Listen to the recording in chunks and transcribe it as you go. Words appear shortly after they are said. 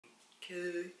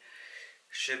okay.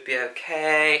 Should be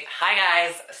okay. Hi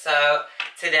guys, so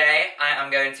today I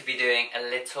am going to be doing a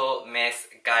little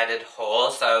Missguided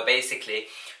haul. So basically,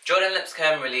 Jordan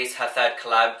Lipscombe released her third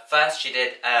collab. First she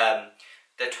did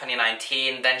the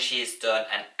 2019, then she's done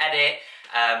an edit,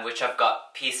 which I've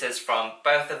got pieces from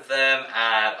both of them,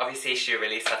 and obviously she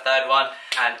released her third one,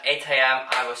 and 8 AM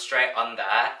I was straight on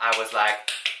that. I was like,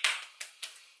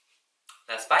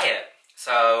 let's buy it.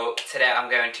 So today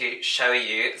I'm going to show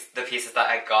you the pieces that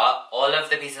I got. All of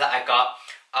the pieces that I got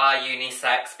are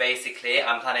unisex basically.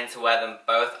 I'm planning to wear them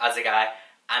both as a guy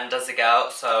and as a girl,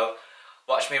 so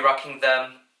watch me rocking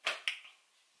them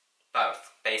both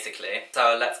basically.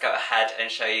 So let's go ahead and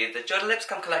show you the Jordan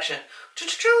Lipscombe collection.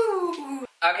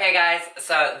 Okay guys,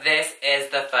 so this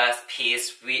is the first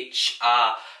piece, which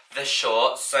are the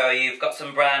shorts. So you've got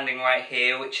some branding right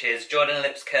here, which is Jordan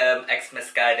Lipscombe x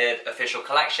Missguided official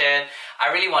collection.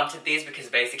 I really wanted these because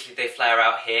basically they flare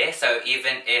out here, so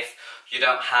even if you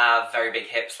don't have very big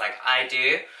hips like I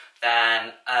do,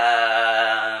 then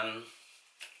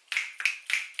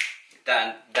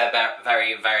they're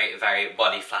very, very, very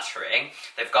body flattering.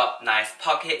 They've got nice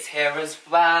pockets here as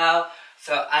well.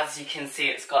 So as you can see,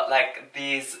 it's got like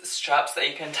these straps that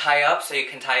you can tie up, so you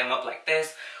can tie them up like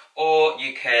this, or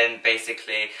you can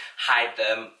basically hide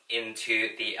them into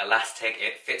the elastic.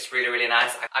 It fits really, really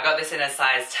nice. I got this in a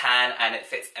size 10 and it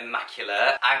fits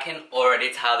immaculate. I can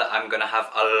already tell that I'm gonna have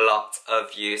a lot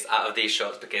of use out of these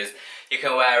shorts because you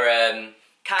can wear them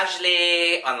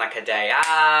casually on like a day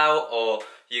out, or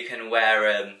you can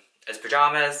wear them as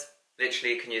pajamas.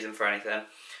 Literally, you can use them for anything.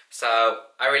 So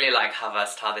I really like how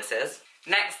versatile this is.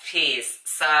 Next piece,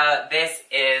 so this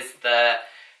is the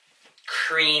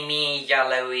creamy,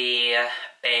 yellowy,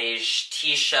 beige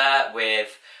t-shirt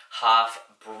with half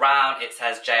brown. It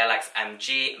says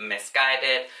JLXMG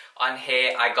Missguided on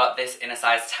here. I got this in a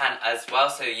size 10 as well,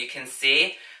 so you can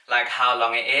see like how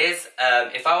long it is.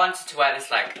 If I wanted to wear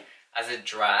this like as a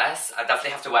dress, I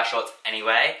definitely have to wear shorts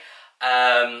anyway,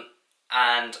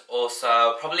 and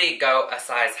also probably go a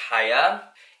size higher.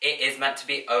 It is meant to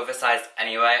be oversized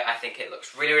anyway. I think it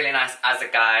looks really, really nice as a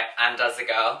guy and as a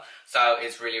girl. So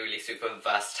it's really, really super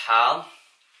versatile.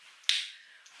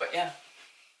 But yeah,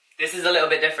 this is a little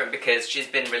bit different because she's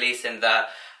been releasing the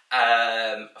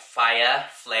Fire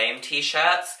Flame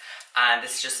t-shirts, and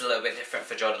this is just a little bit different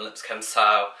for Jordan Lipscombe,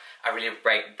 so I really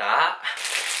rate that.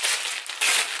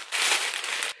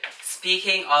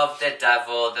 Speaking of the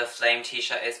devil, the flame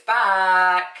t-shirt is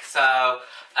back. So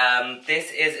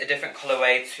this is a different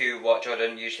colourway to what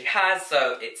Jordan usually has.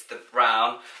 So it's the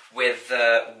brown with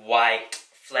the white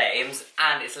flames,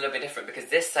 and it's a little bit different because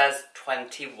this says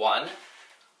 21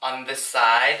 on the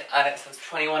side and it says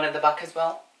 21 at the back as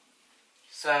well.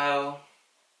 So,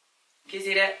 can you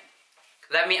see that?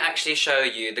 Let me actually show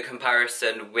you the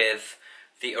comparison with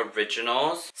the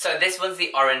originals. So this one's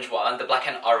the orange one, the black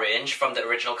and orange from the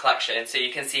original collection. So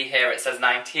you can see here it says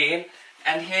 19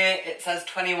 and here it says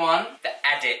 21. The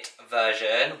edit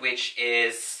version, which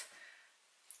is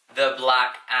the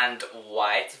black and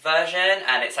white version,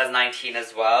 and it says 19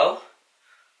 as well.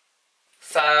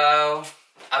 So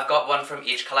I've got one from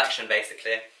each collection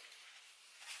basically.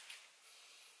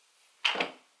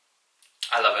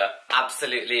 I love it.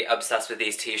 Absolutely obsessed with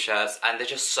these t-shirts, and they're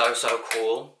just so, so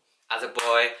cool. As a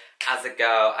boy, as a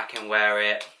girl, I can wear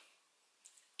it.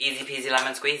 Easy peasy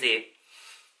lemon squeezy.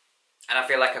 And I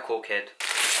feel like a cool kid.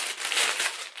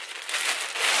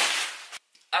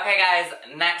 Okay guys,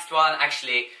 next one,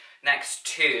 actually, next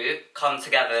two come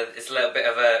together. It's a little bit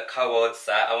of a co-ord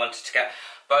set. I wanted to get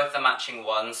both the matching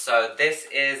ones. So this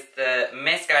is the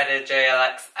Missguided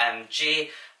JLXMG.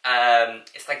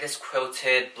 It's like this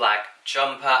quilted black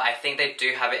jumper. I think they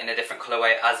do have it in a different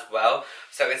colorway as well.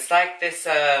 So it's like this,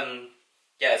 yeah,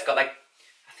 it's got like,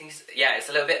 I think it's, yeah, it's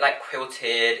a little bit like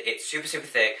quilted. It's super, super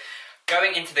thick.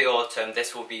 Going into the autumn,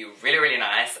 this will be really, really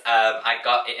nice. I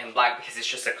got it in black because it's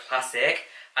just a classic.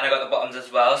 And I got the bottoms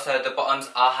as well. So the bottoms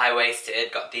are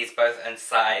high-waisted. Got these both in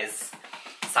size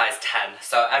 10.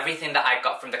 So everything that I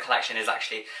got from the collection is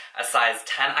actually a size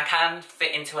 10. I can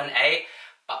fit into an 8,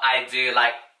 but I do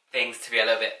like things to be a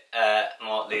little bit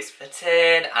more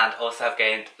loose-fitted, and also I've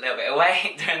gained a little bit of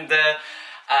weight during the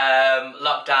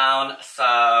lockdown,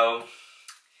 so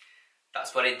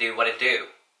that's what it do.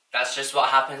 That's just what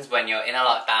happens when you're in a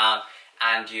lockdown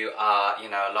and you are, you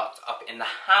know, locked up in the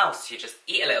house. You just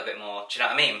eat a little bit more, do you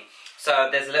know what I mean? So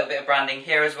there's a little bit of branding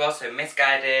here as well, so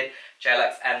Missguided,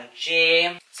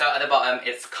 JLXMG. So at the bottom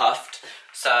it's cuffed,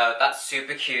 so that's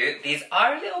super cute. These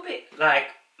are a little bit, like,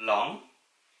 long,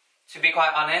 to be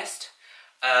quite honest.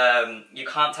 You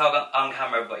can't tell on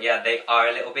camera, but yeah, they are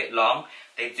a little bit long.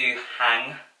 They do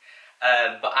hang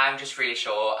but I'm just really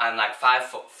short. I'm like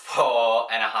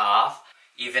 5'4.5".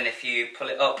 Even if you pull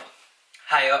it up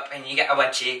high up and you get a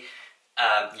wedgie,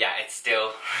 yeah, it's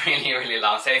still really, really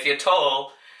long. So if you're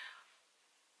tall,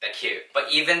 they're cute.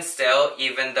 But even still,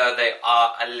 even though they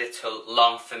are a little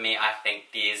long for me, I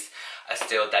think these are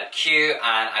still dead cute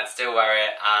and I'd still wear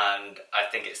it and I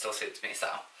think it still suits me, so.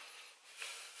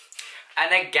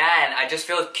 And again, I just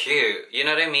feel cute, you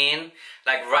know what I mean?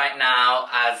 Like right now,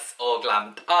 as all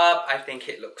glammed up, I think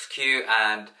it looks cute,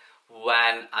 and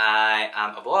when I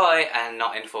am a boy and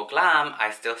not in full glam,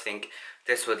 I still think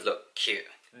this would look cute.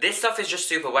 This stuff is just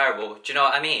super wearable, do you know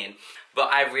what I mean? But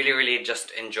I really, really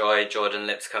just enjoy Jordan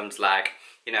Lipscombe's, like,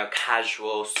 you know,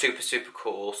 casual, super, super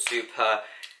cool, super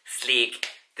sleek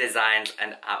designs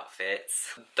and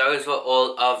outfits. Those were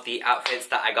all of the outfits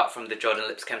that I got from the Jordan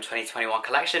Lipscombe 2021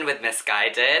 collection with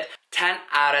Missguided. 10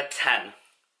 out of 10.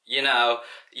 You know,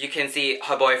 you can see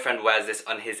her boyfriend wears this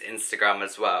on his Instagram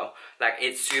as well. Like,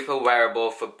 it's super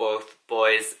wearable for both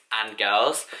boys and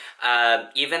girls.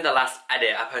 Even the last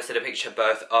edit, I posted a picture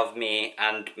both of me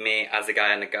and me as a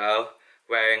guy and a girl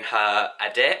wearing her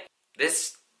edit.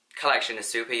 This collection is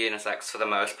super unisex for the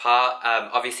most part.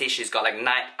 Obviously she's got like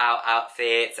night out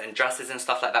outfits and dresses and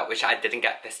stuff like that, which I didn't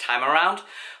get this time around.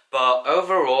 But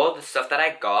overall, the stuff that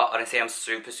I got, honestly, I'm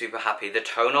super, super happy. The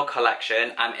tonal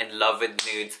collection, I'm in love with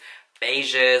nudes,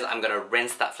 beiges. I'm gonna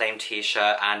rinse that flame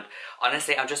t-shirt, and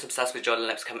honestly, I'm just obsessed with Jordan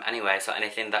Lipscombe anyway, so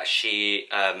anything that she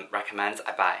recommends,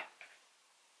 I buy.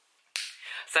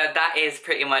 So that is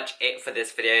pretty much it for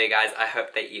this video, you guys. I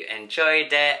hope that you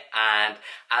enjoyed it, and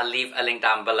I'll leave a link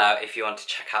down below if you want to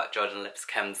check out Jordan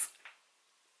Lipscombe's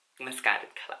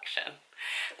Missguided collection.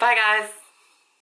 Bye, guys!